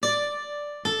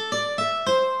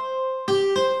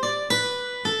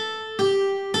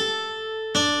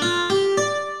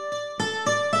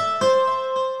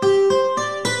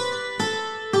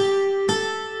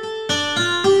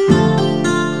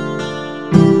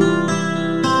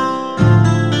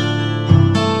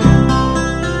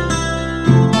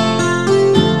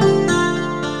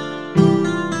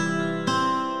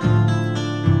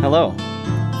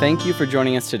Thank you for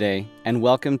joining us today, and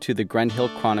welcome to the Grendhill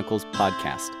Chronicles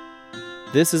podcast.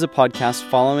 This is a podcast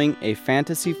following a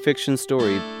fantasy fiction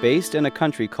story based in a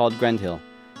country called Grendhill,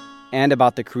 and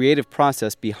about the creative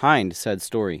process behind said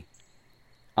story.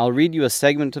 I'll read you a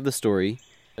segment of the story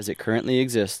as it currently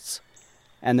exists,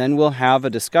 and then we'll have a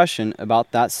discussion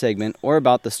about that segment or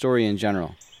about the story in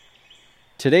general.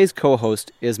 Today's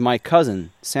co-host is my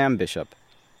cousin, Sam Bishop.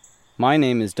 My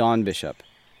name is Don Bishop,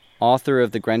 author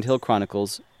of the Grendhill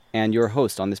Chronicles and your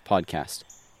host on this podcast.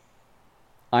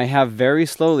 I have very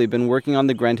slowly been working on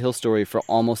the Grendhill story for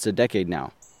almost a decade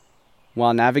now.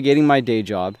 While navigating my day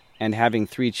job and having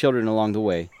 3 children along the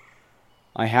way,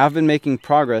 I have been making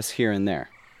progress here and there.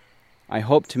 I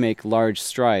hope to make large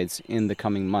strides in the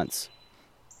coming months.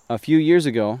 A few years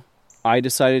ago, I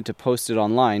decided to post it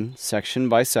online, section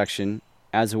by section,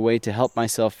 as a way to help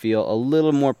myself feel a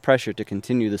little more pressure to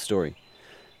continue the story,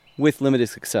 with limited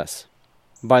success.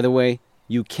 By the way,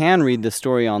 you can read the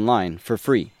story online for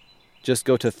free. Just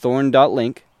go to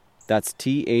thorn.link, that's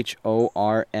thorn.link.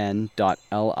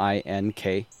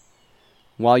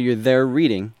 While you're there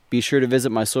reading, be sure to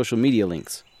visit my social media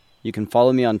links. You can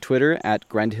follow me on Twitter at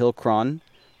GrendhillChron,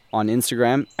 on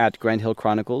Instagram at Grendhill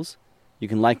Chronicles. You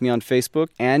can like me on Facebook,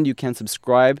 and you can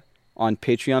subscribe on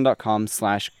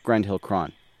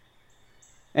patreon.com/GrendhillChron.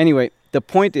 Anyway, the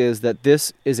point is that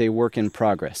this is a work in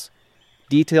progress.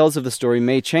 Details of the story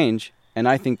may change, and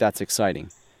I think that's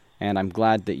exciting, and I'm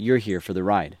glad that you're here for the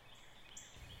ride.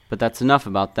 But that's enough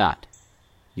about that.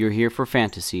 You're here for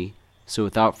fantasy, so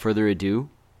without further ado,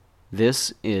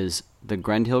 this is the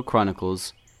Grendhill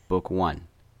Chronicles, Book 1,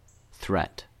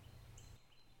 Threat.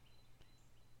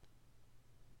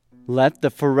 Let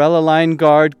the Ferella line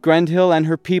guard Grendhill and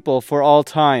her people for all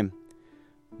time.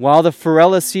 While the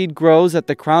Ferella seed grows at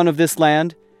the crown of this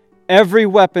land, every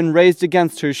weapon raised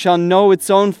against her shall know its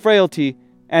own frailty,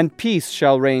 and peace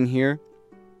shall reign here.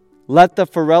 Let the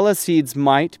Ferella seed's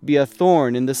might be a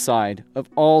thorn in the side of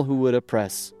all who would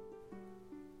oppress.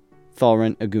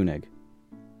 Thalren Aguneg.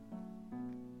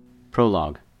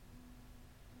 Prologue.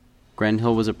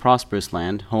 Grendhill was a prosperous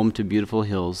land, home to beautiful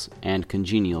hills and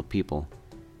congenial people.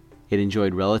 It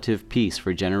enjoyed relative peace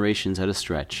for generations at a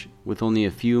stretch, with only a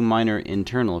few minor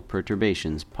internal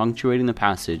perturbations punctuating the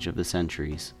passage of the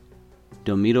centuries.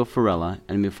 Domito Ferella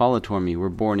and Mifala Tormi were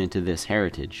born into this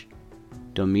heritage.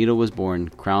 Domito was born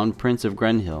Crown Prince of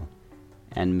Grendhill,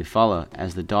 and Mifala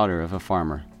as the daughter of a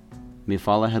farmer.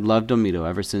 Mifala had loved Domito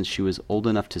ever since she was old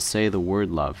enough to say the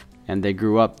word love, and they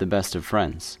grew up the best of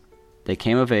friends. They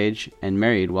came of age and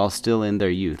married while still in their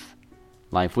youth.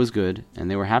 Life was good, and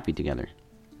they were happy together.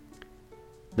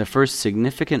 The first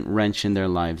significant wrench in their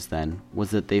lives, then,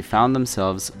 was that they found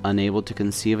themselves unable to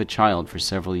conceive a child for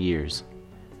several years.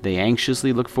 They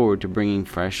anxiously looked forward to bringing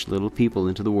fresh little people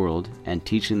into the world and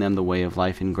teaching them the way of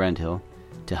life in Grendhill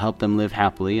to help them live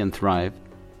happily and thrive,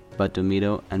 but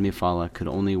Domito and Mifala could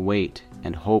only wait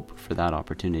and hope for that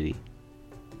opportunity.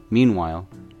 Meanwhile,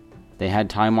 they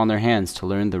had time on their hands to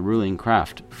learn the ruling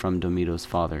craft from Domito's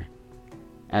father.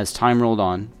 As time rolled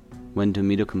on, when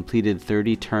Domito completed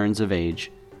 30 turns of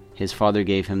age, his father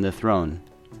gave him the throne,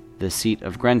 the seat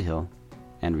of Grendhill,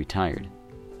 and retired.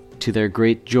 To their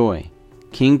great joy,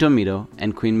 King Domito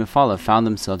and Queen Mifala found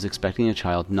themselves expecting a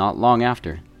child not long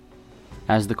after.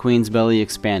 As the queen's belly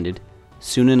expanded,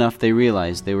 soon enough they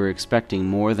realized they were expecting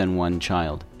more than one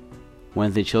child.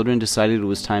 When the children decided it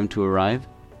was time to arrive,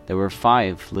 there were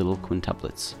 5 little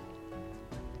quintuplets.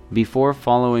 Before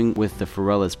following with the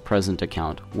Ferella's present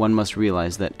account, one must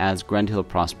realize that as Grendhill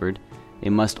prospered,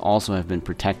 it must also have been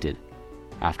protected.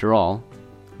 After all,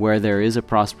 where there is a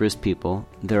prosperous people,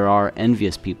 there are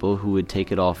envious people who would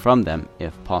take it all from them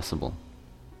if possible.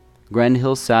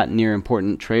 Grendhill sat near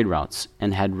important trade routes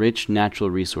and had rich natural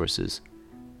resources.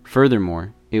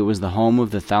 Furthermore, it was the home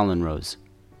of the Thallenrose,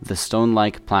 the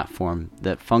stone-like platform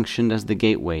that functioned as the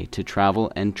gateway to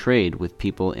travel and trade with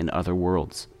people in other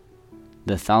worlds.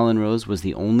 The Thallenrose was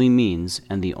the only means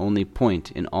and the only point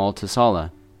in all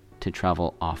Tasala to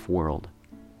travel off-world.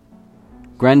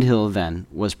 Grendhill, then,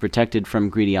 was protected from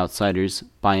greedy outsiders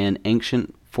by an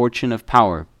ancient fortune of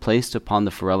power placed upon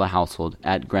the Ferella household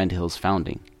at Grendhill's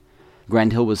founding.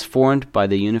 Grendhill was formed by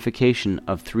the unification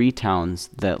of 3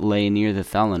 towns that lay near the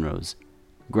Thallenrose,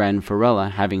 Gren Ferella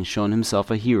having shown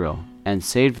himself a hero and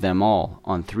saved them all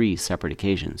on 3 separate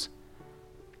occasions.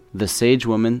 The sage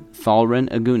woman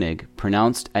Thalren Aguneg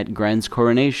pronounced at Gren's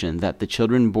coronation that the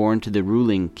children born to the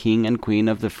ruling king and queen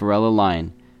of the Ferella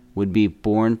line would be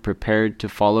born prepared to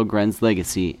follow Gren's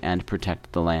legacy and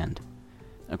protect the land.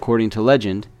 According to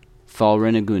legend,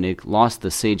 Thalren Aguneg lost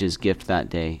the sage's gift that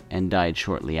day and died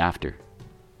shortly after.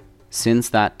 Since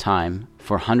that time,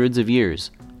 for hundreds of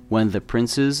years, When the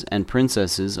princes and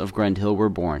princesses of Grendhill were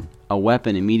born, a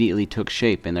weapon immediately took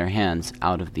shape in their hands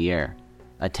out of the air.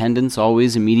 Attendants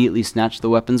always immediately snatched the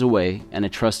weapons away, and a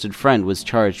trusted friend was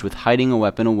charged with hiding a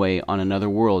weapon away on another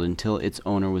world until its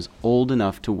owner was old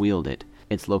enough to wield it,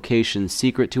 its location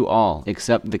secret to all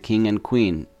except the king and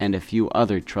queen and a few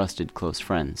other trusted close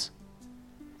friends.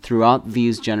 Throughout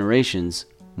these generations,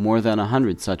 more than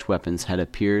 100 such weapons had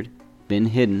appeared, been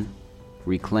hidden,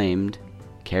 reclaimed,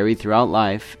 carried throughout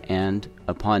life, and,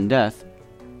 upon death,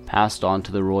 passed on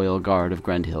to the royal guard of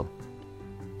Grendhill.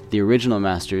 The original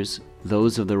masters,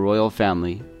 those of the royal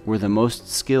family, were the most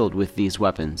skilled with these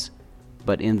weapons,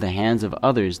 but in the hands of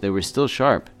others they were still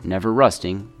sharp, never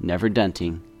rusting, never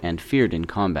denting, and feared in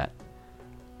combat.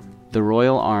 The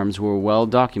royal arms were well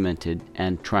documented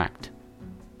and tracked.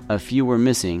 A few were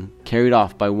missing, carried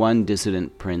off by one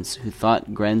dissident prince who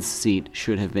thought Gren's seat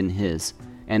should have been his,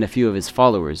 and a few of his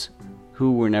followers,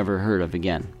 who were never heard of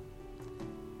again.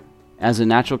 As a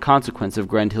natural consequence of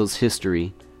Grendhill's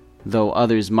history, though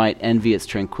others might envy its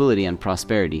tranquility and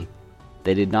prosperity,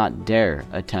 they did not dare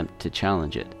attempt to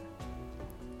challenge it.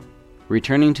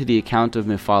 Returning to the account of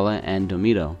Mephala and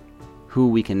Domito, who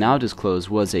we can now disclose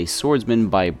was a swordsman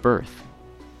by birth.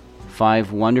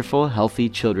 5 wonderful, healthy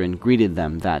children greeted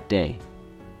them that day.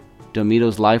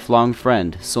 Domito's lifelong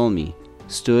friend, Solmi,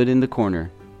 stood in the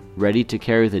corner, ready to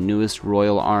carry the newest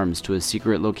royal arms to a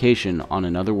secret location on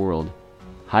another world,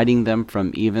 hiding them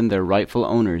from even their rightful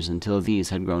owners until these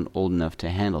had grown old enough to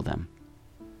handle them.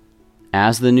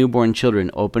 As the newborn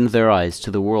children opened their eyes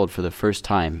to the world for the first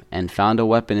time and found a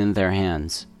weapon in their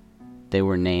hands, they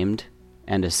were named,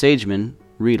 and a sageman,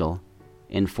 Riedel,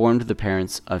 informed the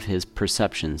parents of his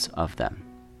perceptions of them.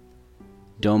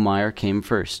 Domire came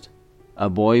first, a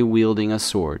boy wielding a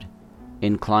sword,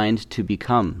 inclined to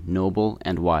become noble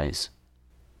and wise.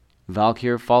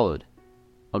 Valkyr followed,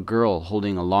 a girl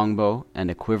holding a longbow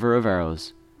and a quiver of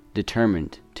arrows,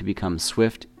 determined to become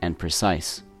swift and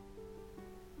precise.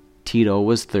 Tito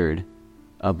was third,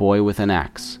 a boy with an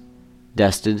axe,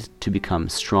 destined to become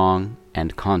strong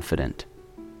and confident.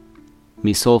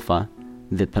 Misolfa,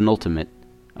 the penultimate,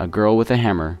 a girl with a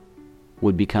hammer,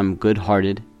 would become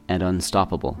good-hearted and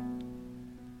unstoppable.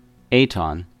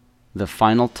 Aton, the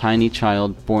final tiny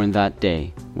child born that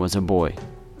day, was a boy.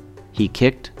 He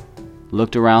kicked,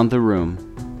 looked around the room,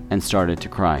 and started to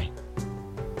cry.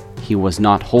 He was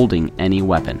not holding any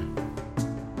weapon.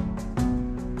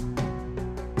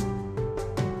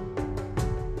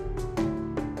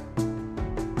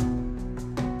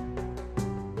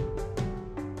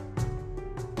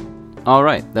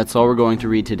 Alright, that's all we're going to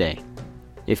read today.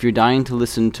 If you're dying to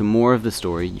listen to more of the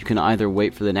story, you can either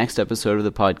wait for the next episode of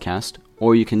the podcast,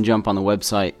 or you can jump on the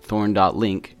website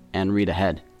thorn.link and read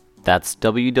ahead. That's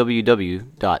www.thorn.link.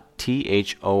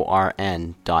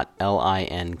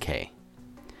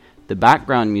 The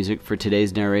background music for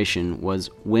today's narration was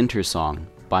Winter Song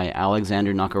by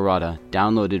Alexander Nakarada,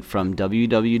 downloaded from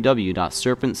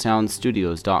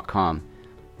www.serpentsoundstudios.com,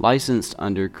 licensed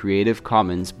under Creative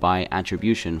Commons by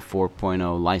Attribution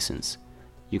 4.0 license.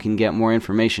 You can get more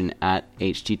information at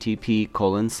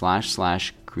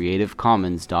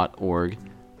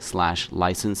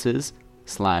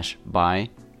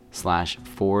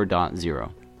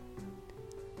http://creativecommons.org/licenses/by/4.0.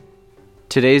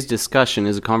 Today's discussion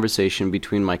is a conversation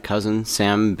between my cousin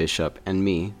Sam Bishop and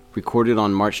me, recorded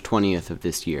on March 20th of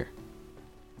this year.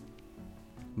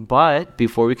 But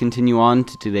before we continue on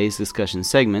to today's discussion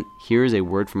segment, here is a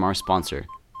word from our sponsor,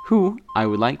 who, I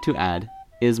would like to add,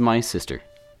 is my sister.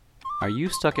 Are you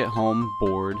stuck at home,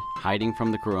 bored, hiding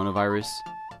from the coronavirus?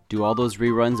 Do all those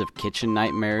reruns of Kitchen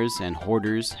Nightmares and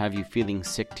Hoarders have you feeling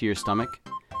sick to your stomach?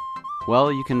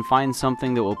 Well, you can find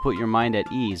something that will put your mind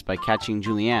at ease by catching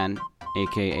Julianne,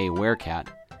 aka Werecat,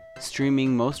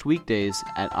 streaming most weekdays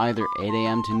at either 8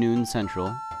 a.m. to noon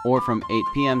Central or from 8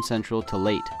 p.m. Central to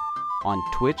late on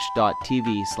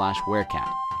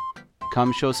twitch.tv/Werecat.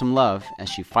 Come show some love as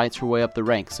she fights her way up the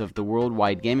ranks of the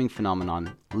worldwide gaming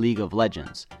phenomenon League of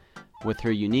Legends with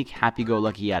her unique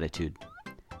happy-go-lucky attitude.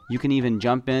 You can even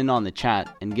jump in on the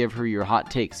chat and give her your hot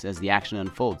takes as the action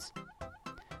unfolds.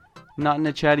 Not in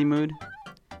a chatty mood?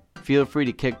 Feel free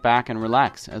to kick back and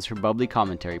relax as her bubbly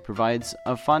commentary provides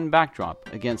a fun backdrop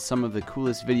against some of the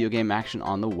coolest video game action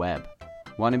on the web.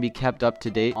 Want to be kept up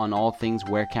to date on all things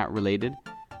Werecat related?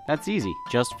 That's easy.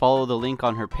 Just follow the link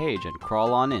on her page and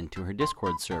crawl on in to her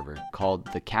Discord server called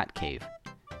The Cat Cave.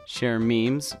 Share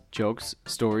memes, jokes,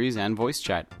 stories, and voice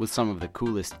chat with some of the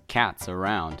coolest cats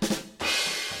around.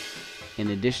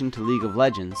 In addition to League of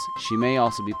Legends, she may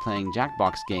also be playing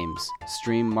Jackbox games,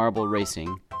 stream marble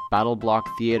racing, battle block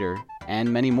theater,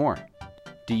 and many more.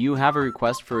 Do you have a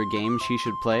request for a game she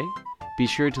should play? Be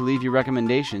sure to leave your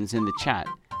recommendations in the chat,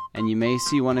 and you may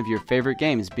see one of your favorite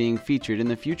games being featured in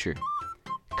the future.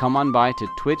 Come on by to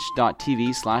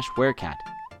twitch.tv/werecat.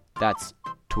 That's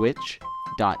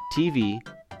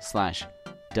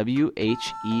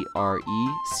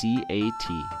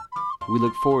twitch.tv/WHERECAT. We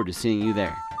look forward to seeing you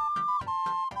there.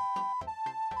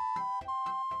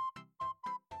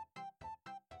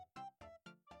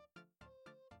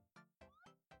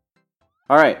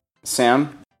 All right,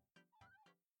 Sam.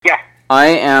 Yeah. I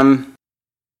am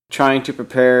trying to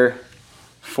prepare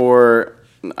for,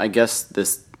 I guess,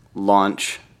 this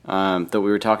launch that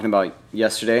we were talking about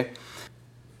yesterday.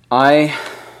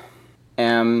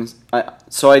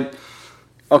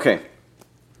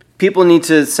 People need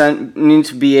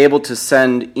to be able to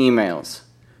send emails.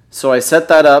 So I set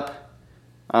that up.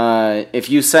 If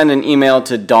you send an email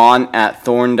to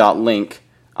don@thorn.link,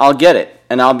 I'll get it,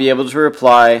 and I'll be able to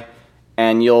reply,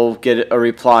 and you'll get a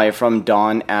reply from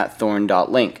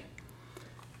don@thorn.link.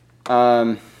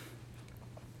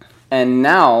 And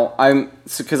now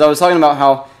because I was talking about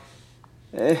how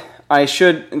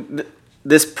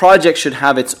this project should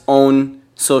have its own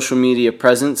social media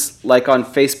presence. Like on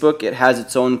Facebook, it has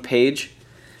its own page.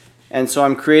 And so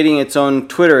I'm creating its own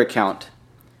Twitter account.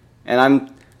 And I'm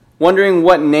wondering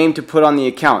what name to put on the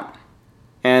account.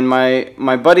 And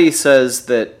my buddy says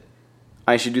that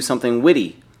I should do something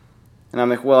witty. And I'm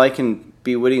like, well, I can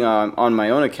be witty on my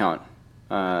own account.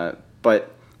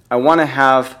 But I want to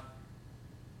have,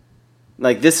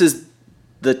 this is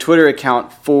the Twitter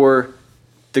account for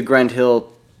the Grendhill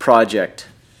project.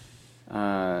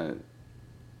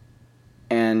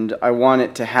 And I want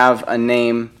it to have a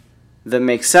name that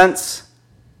makes sense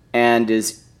and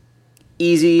is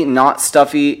easy, not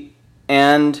stuffy,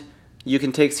 and you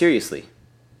can take seriously.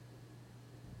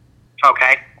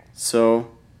 Okay. So,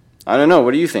 I don't know.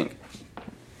 What do you think?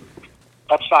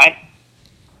 That's fine.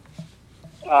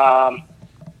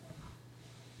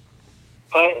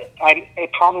 But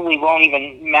it probably won't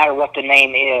even matter what the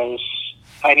name is.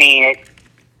 I mean,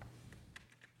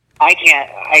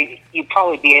 you'd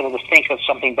probably be able to think of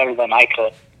something better than I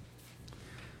could.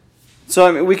 So,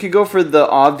 I mean, we could go for the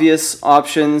obvious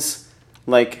options,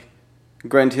 like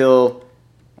Grendhill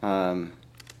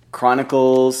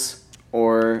Chronicles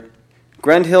or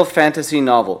Grendhill Fantasy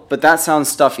Novel. But that sounds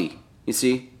stuffy, you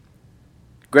see?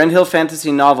 Grendhill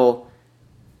Fantasy Novel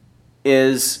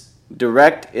is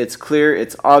direct, it's clear,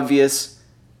 it's obvious,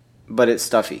 but it's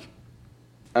stuffy.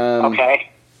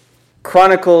 Okay.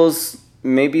 Chronicles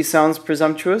maybe sounds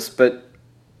presumptuous, but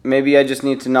maybe I just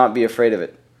need to not be afraid of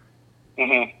it.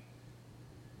 Mm-hmm.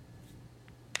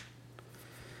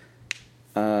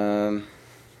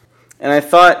 And I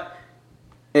thought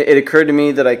it occurred to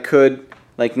me that I could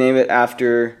name it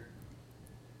after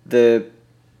the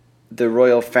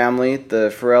royal family,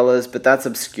 the Farellas, but that's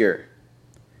obscure.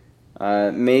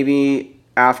 Maybe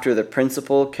after the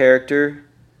principal character,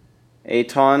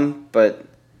 Aton, but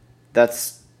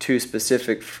that's too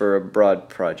specific for a broad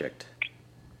project.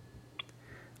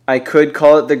 I could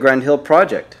call it the Grendhill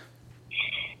Project.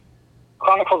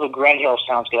 Chronicles of Grendhill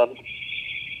sounds good.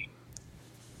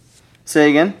 Say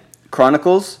again?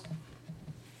 Chronicles?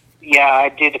 Yeah, I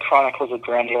did the Chronicles of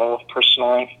Grendhill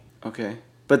personally. Okay.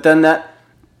 But then that,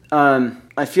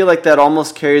 I feel like that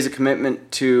almost carries a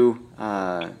commitment to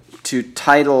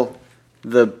title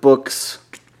the books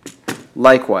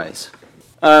likewise.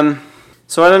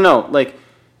 So I don't know,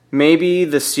 maybe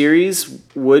the series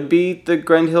would be the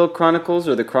Grendhill Chronicles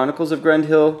or the Chronicles of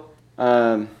Grendhill,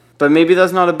 but maybe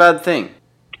that's not a bad thing.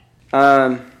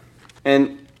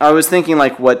 And I was thinking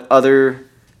what other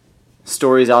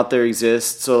stories out there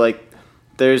exist. So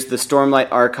there's the Stormlight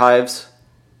Archives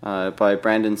by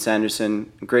Brandon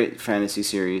Sanderson, great fantasy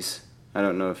series. I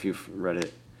don't know if you've read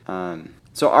it.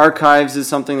 So Archives is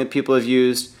something that people have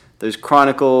used. There's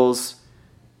Chronicles.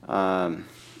 I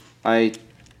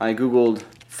googled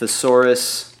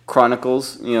Thesaurus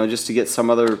Chronicles, just to get some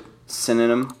other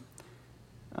synonym.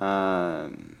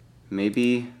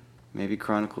 Maybe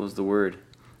Chronicle is the word.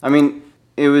 I mean,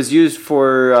 it was used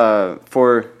for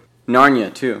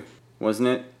Narnia too, wasn't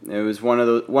it? It was one of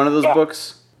those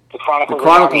books. The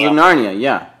Chronicles of Narnia.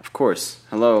 Yeah, of course.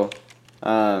 Hello.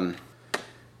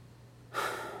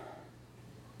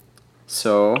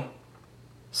 So,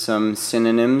 some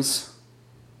synonyms.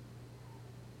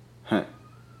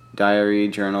 Diary,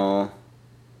 journal,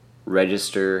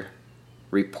 register,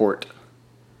 report,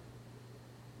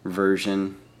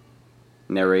 version,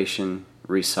 narration,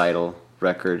 recital,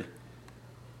 record,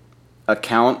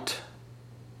 account.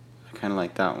 I kind of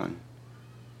like that one.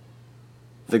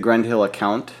 The Grendhill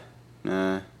account.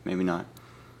 Maybe not.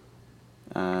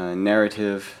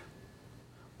 Narrative.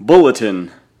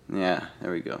 Bulletin. Yeah,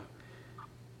 there we go.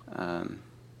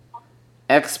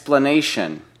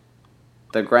 Explanation.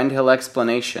 The Grendhill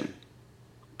explanation.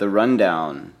 The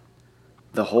rundown.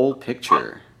 The whole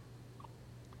picture.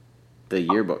 The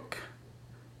yearbook.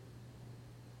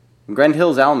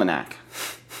 Grendhill's almanac.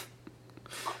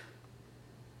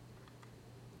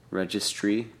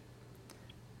 Registry.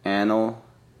 Annal.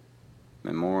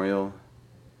 Memorial.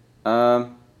 Are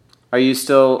you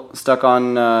still stuck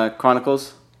on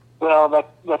Chronicles? Well, that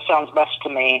sounds best to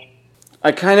me.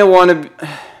 I kind of want to...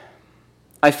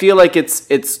 I feel like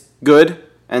it's good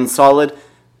and solid,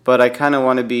 but I kind of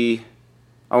want to be...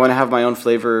 I want to have my own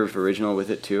flavor of original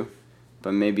with it too,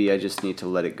 but maybe I just need to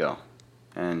let it go.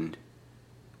 And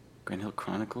Grendhill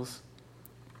Chronicles?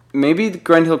 Maybe the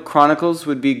Grendhill Chronicles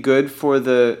would be good for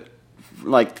the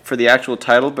actual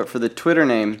title, but for the Twitter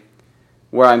name,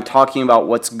 where I'm talking about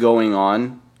what's going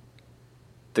on,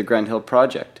 the Grendhill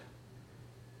Project.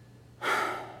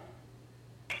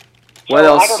 What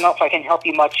else? I don't know if I can help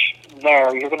you much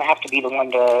there. You're going to have to be the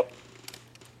one to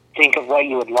think of what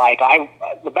you would like.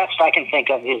 The best I can think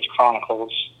of is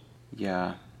Chronicles.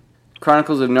 Yeah.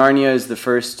 Chronicles of Narnia is the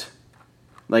first,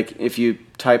 if you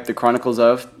type the Chronicles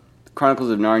of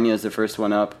Narnia is the first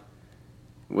one up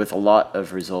with a lot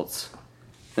of results.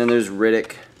 Then there's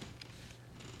Riddick,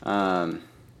 The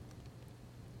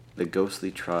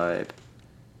Ghostly Tribe,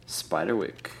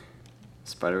 Spiderwick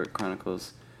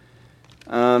Chronicles,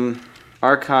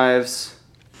 Archives,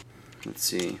 let's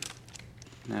see,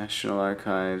 National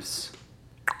Archives.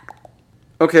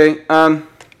 Okay, I'll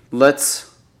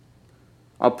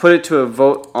put it to a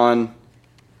vote on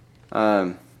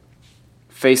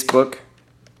Facebook,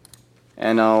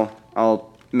 and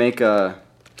I'll make a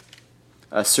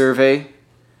survey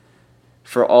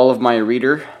for all of my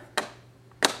reader.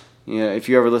 Yeah, if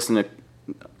you ever listen to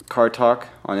Car Talk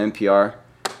on NPR,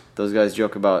 those guys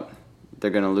joke about they're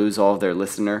going to lose all of their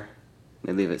listener.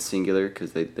 They leave it singular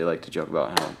because they like to joke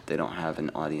about how they don't have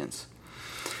an audience.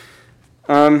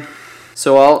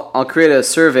 So I'll create a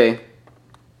survey,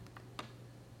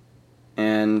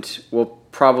 and we'll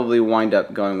probably wind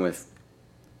up going with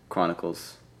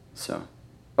Chronicles. So,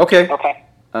 okay. Okay.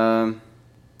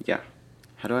 Yeah.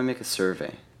 How do I make a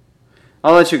survey?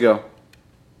 I'll let you go.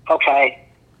 Okay.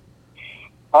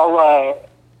 I'll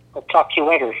talk to you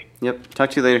later. Yep. Talk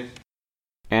to you later.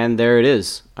 And there it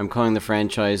is. I'm calling the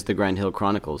franchise the Grendhill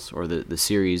Chronicles, or the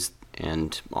series,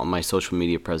 and on my social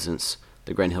media presence,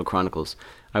 the Grendhill Chronicles.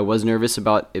 I was nervous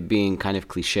about it being kind of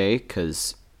cliche,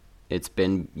 because it's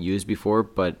been used before,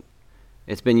 but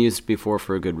it's been used before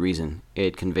for a good reason.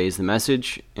 It conveys the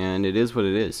message, and it is what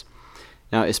it is.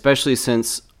 Now, especially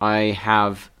since I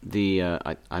have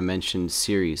I mentioned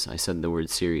series, I said the word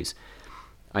series.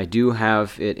 I do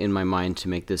have it in my mind to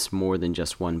make this more than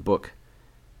just one book.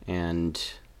 And,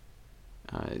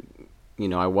 I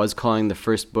was calling the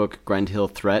first book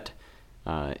Grendhill Threat.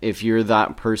 If you're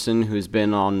that person who's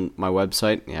been on my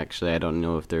website, actually I don't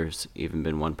know if there's even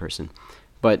been one person,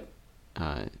 but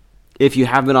if you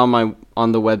have been on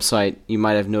the website, you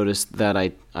might have noticed that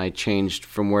I changed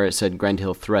from where it said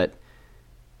Grendhill Threat.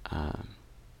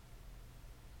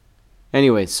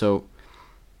 Anyway, so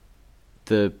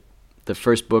the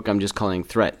first book I'm just calling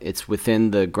Threat. It's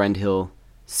within the Grendhill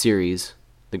series,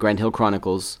 the Grendhill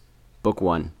Chronicles, Book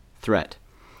 1, Threat.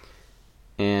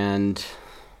 And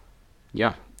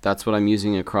yeah, that's what I'm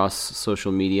using across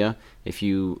social media. If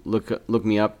you look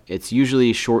me up, it's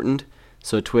usually shortened.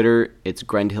 So Twitter, it's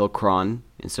Grendhill Chron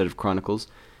instead of Chronicles.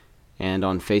 And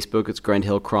on Facebook, it's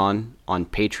Grendhill Chron. On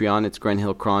Patreon, it's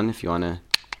Grendhill Chron if you want to,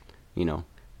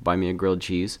 buy me a grilled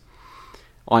cheese.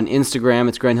 On Instagram,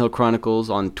 it's Grendhill Chronicles.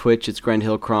 On Twitch, it's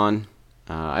Grendhill Chron.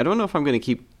 I don't know if I'm going to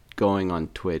keep going on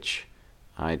Twitch.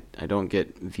 I don't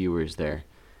get viewers there.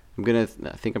 I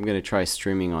think I'm gonna try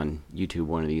streaming on YouTube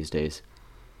one of these days.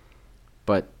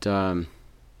 But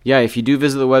yeah, if you do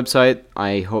visit the website,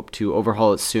 I hope to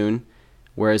overhaul it soon.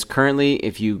 Whereas currently,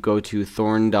 if you go to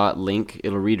thorn.link,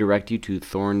 it'll redirect you to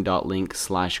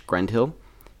thorn.link/Grendhill,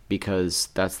 because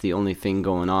that's the only thing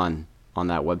going on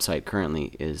that website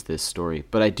currently is this story.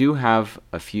 But I do have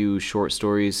a few short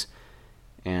stories,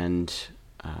 and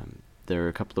there are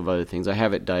a couple of other things. I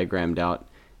have it diagrammed out,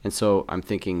 and so I'm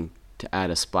thinking to add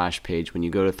a splash page. When you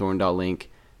go to thorn.link,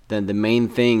 then the main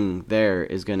thing there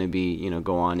is going to be,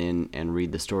 go on in and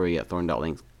read the story at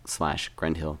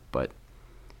thorn.link/Grendhill. But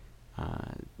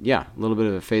yeah, a little bit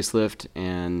of a facelift,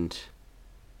 and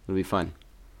it'll be fun.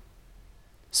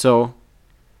 So,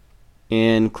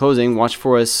 in closing, watch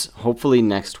for us hopefully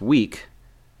next week.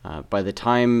 By the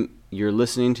time you're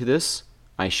listening to this,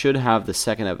 I should have the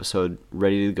second episode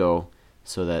ready to go,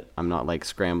 so that I'm not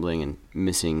scrambling and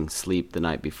missing sleep the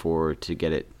night before to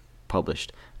get it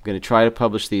published. I'm going to try to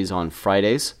publish these on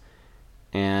Fridays,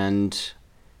 and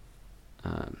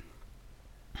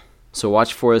so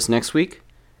watch for us next week.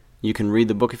 You can read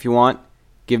the book if you want.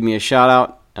 Give me a shout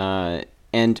out.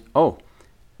 And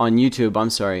on YouTube, I'm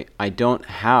sorry, I don't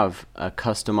have a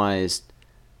customized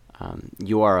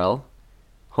URL.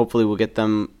 Hopefully we'll get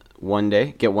them one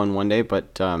day,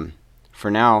 but for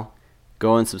now,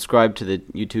 go and subscribe to the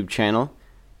YouTube channel,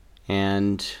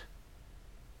 and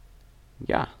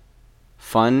yeah,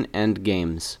 fun and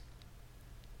games.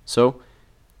 So,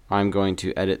 I'm going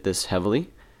to edit this heavily.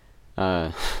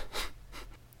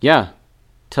 Yeah,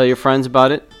 tell your friends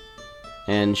about it,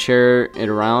 and share it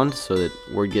around so that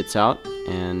word gets out,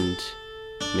 and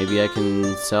maybe I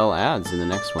can sell ads in the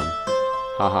next one.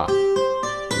 Haha,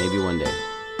 maybe one day.